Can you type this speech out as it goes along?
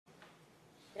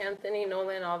Anthony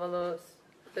Nolan Avalos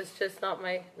was just not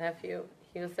my nephew.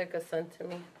 He was like a son to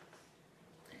me.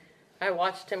 I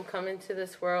watched him come into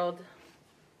this world.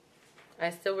 I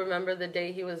still remember the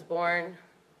day he was born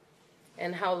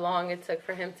and how long it took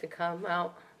for him to come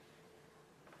out.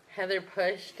 Heather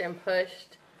pushed and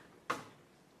pushed,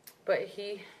 but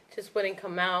he just wouldn't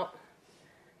come out.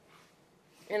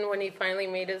 And when he finally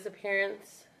made his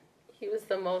appearance, he was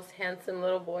the most handsome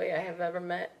little boy I have ever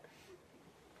met.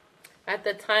 At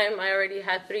the time, I already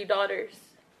had 3 daughters,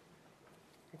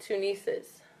 2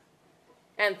 nieces.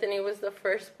 Anthony was the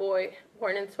first boy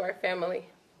born into our family.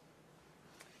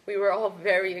 We were all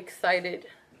very excited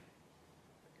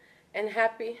and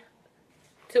happy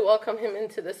to welcome him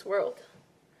into this world.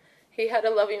 He had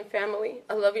a loving family,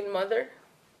 a loving mother,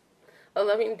 a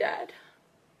loving dad.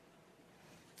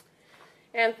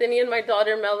 Anthony and my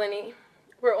daughter Melanie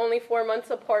were only 4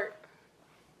 months apart,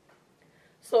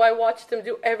 so I watched them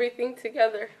do everything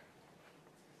together.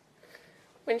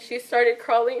 When she started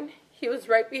crawling, he was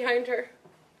right behind her.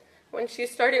 When she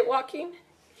started walking,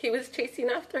 he was chasing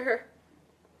after her.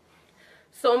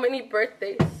 So many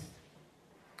birthdays,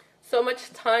 so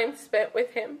much time spent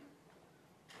with him.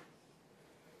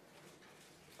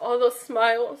 All those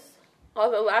smiles, all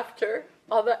the laughter,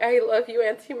 all the "I love you,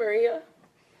 Auntie Maria.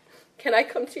 Can I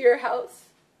come to your house?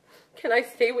 Can I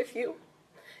stay with you?"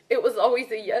 It was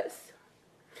always a yes.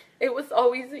 It was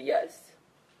always a yes,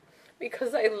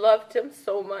 because I loved him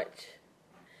so much.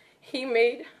 He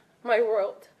made my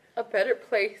world a better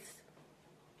place.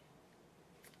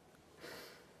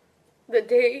 The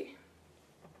day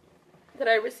that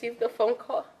I received the phone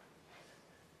call,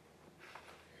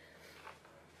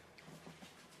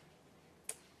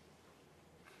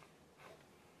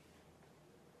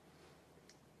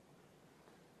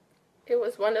 it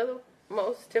was one of the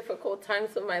most difficult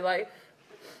times of my life.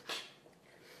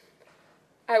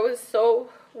 I was so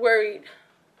worried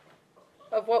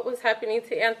of what was happening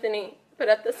to Anthony, but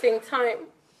at the same time,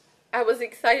 I was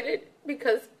excited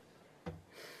because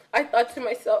I thought to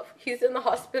myself, he's in the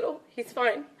hospital, he's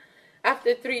fine.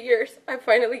 After 3 years, I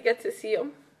finally get to see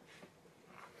him.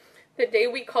 The day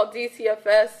we called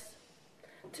DCFS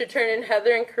to turn in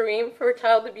Heather and Kareem for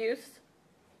child abuse,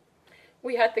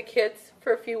 we had the kids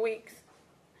for a few weeks.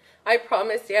 I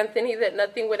promised Anthony that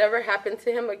nothing would ever happen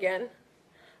to him again.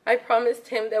 I promised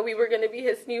him that we were going to be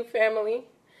his new family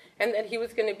and that he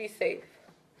was going to be safe.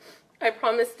 I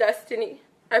promised Destiny,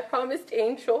 I promised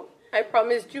Angel, I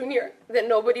promised Junior that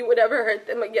nobody would ever hurt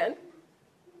them again.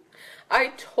 I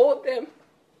told them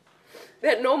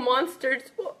that no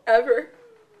monsters will ever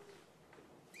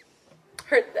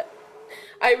hurt them.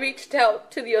 I reached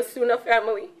out to the Osuna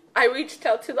family. I reached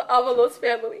out to the Avalos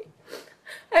family.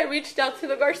 I reached out to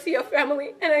the Garcia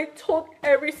family, and I told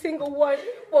every single one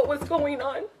what was going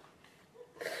on.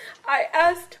 I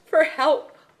asked for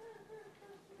help.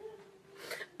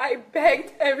 I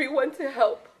begged everyone to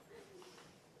help.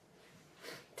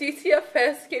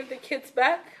 DCFS gave the kids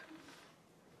back,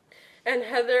 and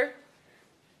Heather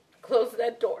closed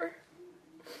that door.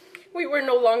 We were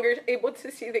no longer able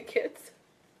to see the kids.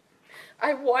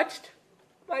 I watched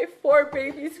my 4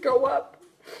 babies grow up.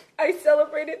 I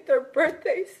celebrated their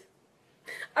birthdays.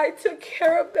 I took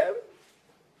care of them.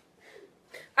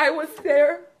 I was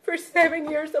there for 7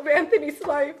 years of Anthony's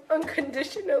life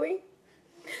unconditionally,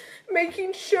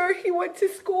 making sure he went to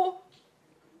school.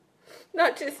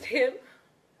 Not just him,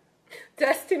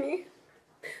 Destiny,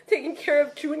 taking care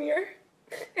of Junior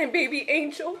and baby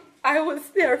Angel. I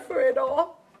was there for it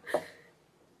all.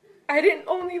 I didn't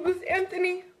only lose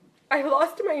Anthony. I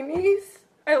lost my niece,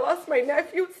 I lost my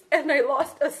nephews, and I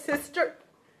lost a sister.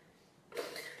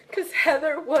 Because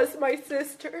Heather was my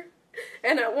sister,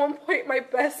 and at one point my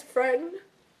best friend,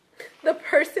 the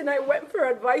person I went for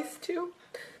advice to,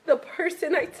 the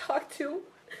person I talked to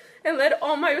and let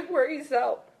all my worries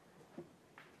out.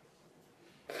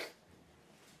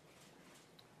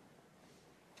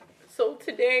 So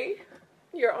today,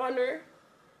 Your Honor,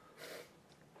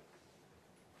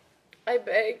 I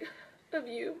beg of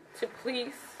you to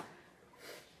please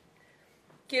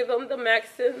give them the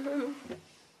maximum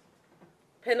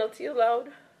penalty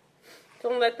allowed.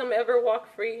 Don't let them ever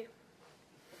walk free.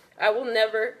 I will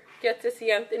never get to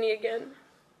see Anthony again.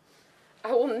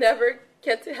 I will never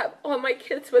get to have all my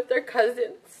kids with their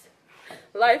cousins.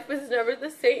 Life was never the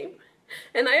same,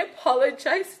 and I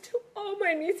apologize to all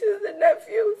my nieces and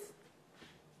nephews.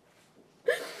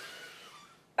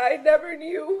 I never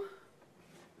knew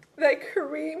that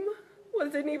Kareem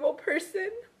was an evil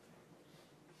person.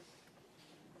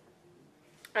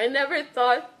 I never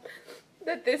thought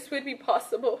that this would be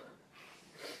possible.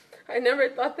 I never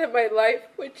thought that my life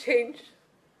would change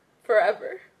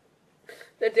forever.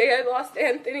 The day I lost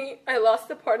Anthony, I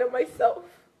lost a part of myself.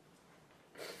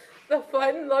 The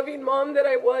fun, loving mom that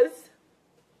I was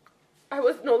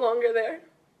no longer there.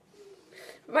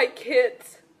 My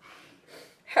kids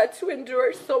had to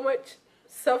endure so much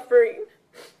suffering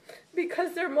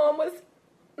because their mom was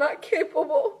not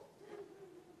capable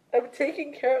of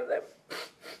taking care of them.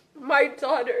 My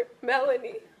daughter,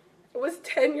 Melanie, was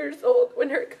 10 years old when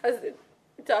her cousin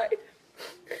died,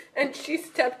 and she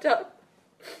stepped up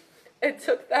and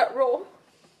took that role.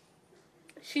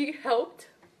 She helped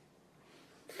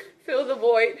fill the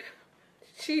void.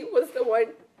 She was the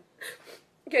one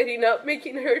getting up,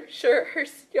 making sure her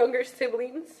younger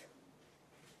siblings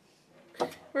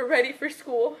were ready for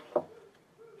school.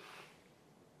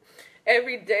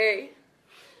 Every day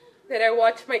that I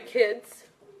watch my kids,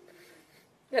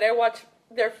 that I watch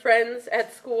their friends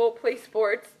at school play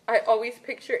sports, I always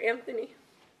picture Anthony.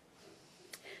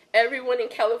 Everyone in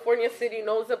California City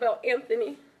knows about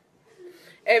Anthony.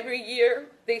 Every year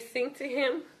they sing to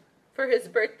him for his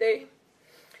birthday.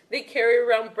 They carry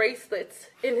around bracelets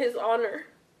in his honor.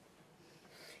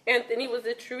 Anthony was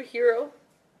a true hero,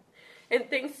 and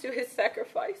thanks to his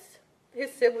sacrifice,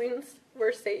 his siblings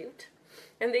were saved,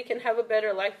 and they can have a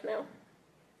better life now.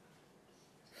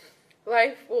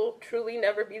 Life will truly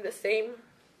never be the same.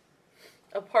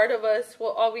 A part of us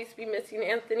will always be missing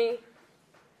Anthony,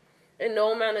 and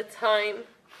no amount of time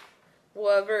will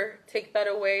ever take that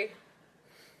away.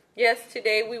 Yes,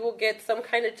 today we will get some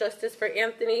kind of justice for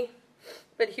Anthony,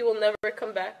 but he will never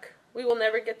come back. We will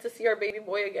never get to see our baby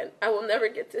boy again. I will never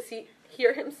get to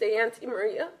hear him say, "Auntie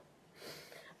Maria,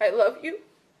 I love you."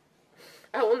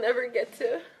 I will never get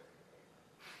to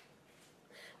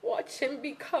watch him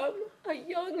become a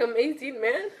young, amazing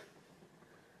man.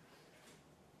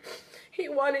 He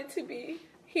wanted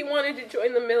to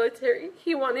join the military.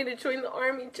 He wanted to join the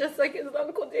army just like his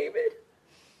Uncle David.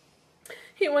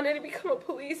 He wanted to become a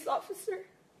police officer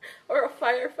or a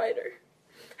firefighter.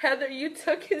 Heather, you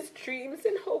took his dreams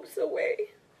and hopes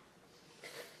away.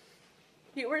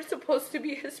 You were supposed to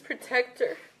be his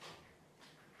protector.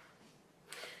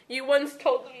 You once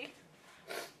told me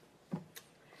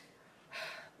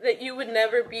that you would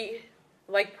never be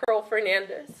like Pearl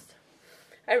Fernandez.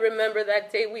 I remember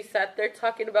that day we sat there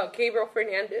talking about Gabriel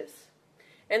Fernandez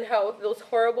and how those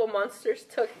horrible monsters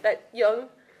took that young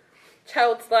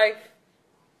child's life.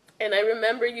 And I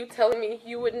remember you telling me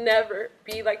you would never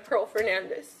be like Pearl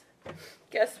Fernandez.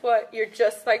 Guess what? You're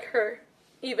just like her,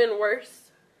 even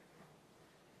worse.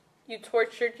 You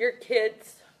tortured your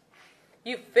kids.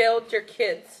 You failed your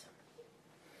kids.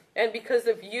 And because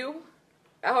of you,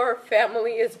 our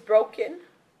family is broken.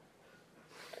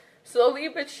 Slowly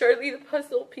but surely, the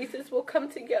puzzle pieces will come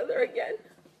together again.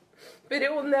 But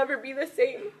it will never be the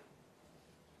same.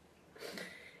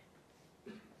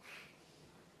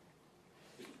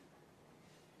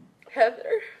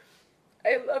 Heather,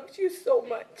 I loved you so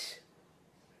much.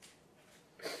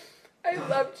 I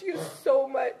loved you so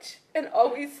much and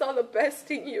always saw the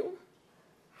best in you.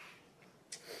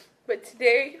 But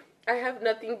today, I have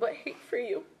nothing but hate for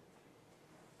you.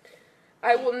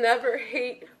 I will never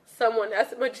hate someone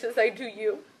as much as I do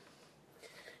you.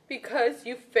 Because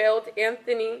you failed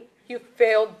Anthony, you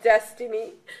failed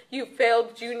Destiny, you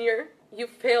failed Junior, you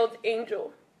failed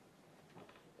Angel.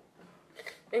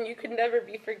 And you can never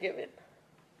be forgiven.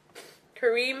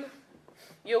 Kareem,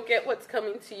 you'll get what's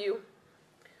coming to you.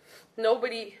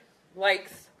 Nobody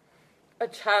likes a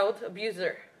child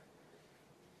abuser.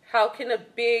 How can a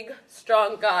big,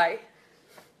 strong guy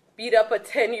beat up a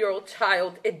 10-year-old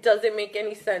child? It doesn't make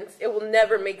any sense. It will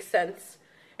never make sense.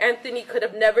 Anthony could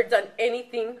have never done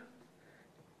anything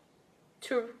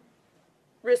to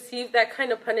receive that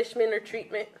kind of punishment or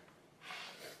treatment.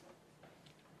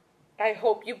 I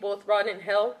hope you both rot in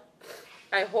hell.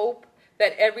 I hope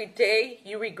that every day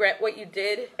you regret what you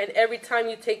did, and every time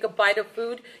you take a bite of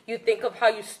food, you think of how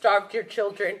you starved your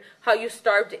children, how you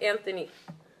starved Anthony.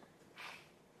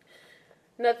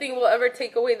 Nothing will ever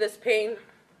take away this pain,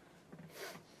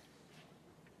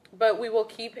 but we will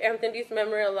keep Anthony's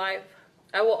memory alive.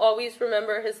 I will always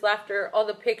remember his laughter, all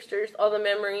the pictures, all the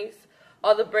memories,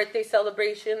 all the birthday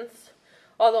celebrations,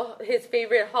 his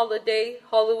favorite holiday,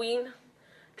 Halloween,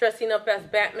 dressing up as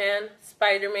Batman,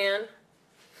 Spider-Man.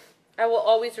 I will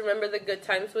always remember the good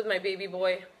times with my baby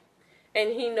boy,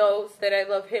 and he knows that I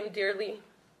love him dearly,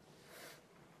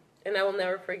 and I will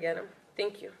never forget him.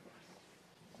 Thank you.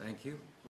 Thank you.